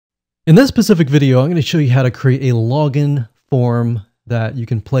In this specific video, I'm going to show you how to create a login form that you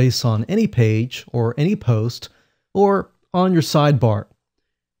can place on any page or any post or on your sidebar.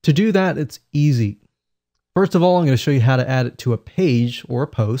 To do that, it's easy. First of all, I'm going to show you how to add it to a page or a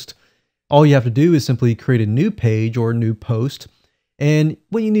post. All you have to do is simply create a new page or a new post. And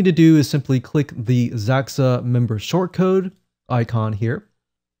what you need to do is simply click the Zaxaa Member shortcode icon here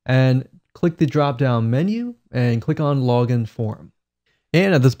and click the drop-down menu and click on Login Form.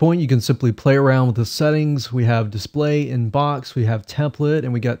 And at this point, you can simply play around with the settings. We have display in box, we have template,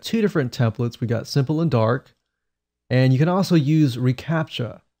 and we got two different templates. We got simple and dark. And you can also use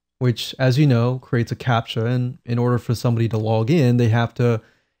reCAPTCHA, which, as you know, creates a CAPTCHA. And in order for somebody to log in, they have to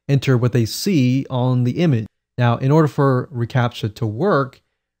enter what they see on the image. Now, in order for reCAPTCHA to work,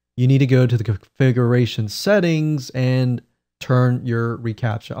 you need to go to the configuration settings and turn your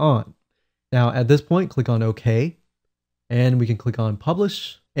reCAPTCHA on. Now, at this point, click on OK. And we can click on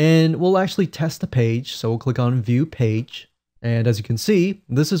Publish, and we'll actually test the page. So we'll click on View Page. And as you can see,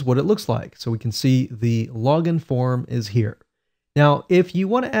 this is what it looks like. So we can see the login form is here. Now, if you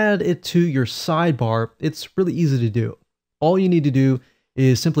want to add it to your sidebar, it's really easy to do. All you need to do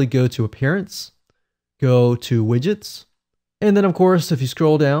is simply go to Appearance, go to Widgets, and then of course, if you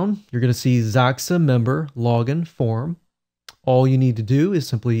scroll down, you're going to see Zaxaa Member Login Form. All you need to do is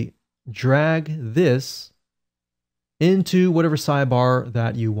simply drag this into whatever sidebar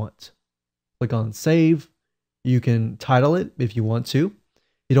that you want. Click on Save. You can title it if you want to.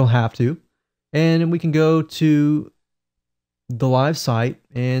 You don't have to. And we can go to the live site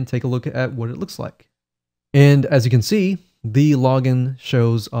and take a look at what it looks like. And as you can see, the login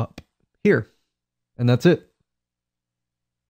shows up here. And that's it.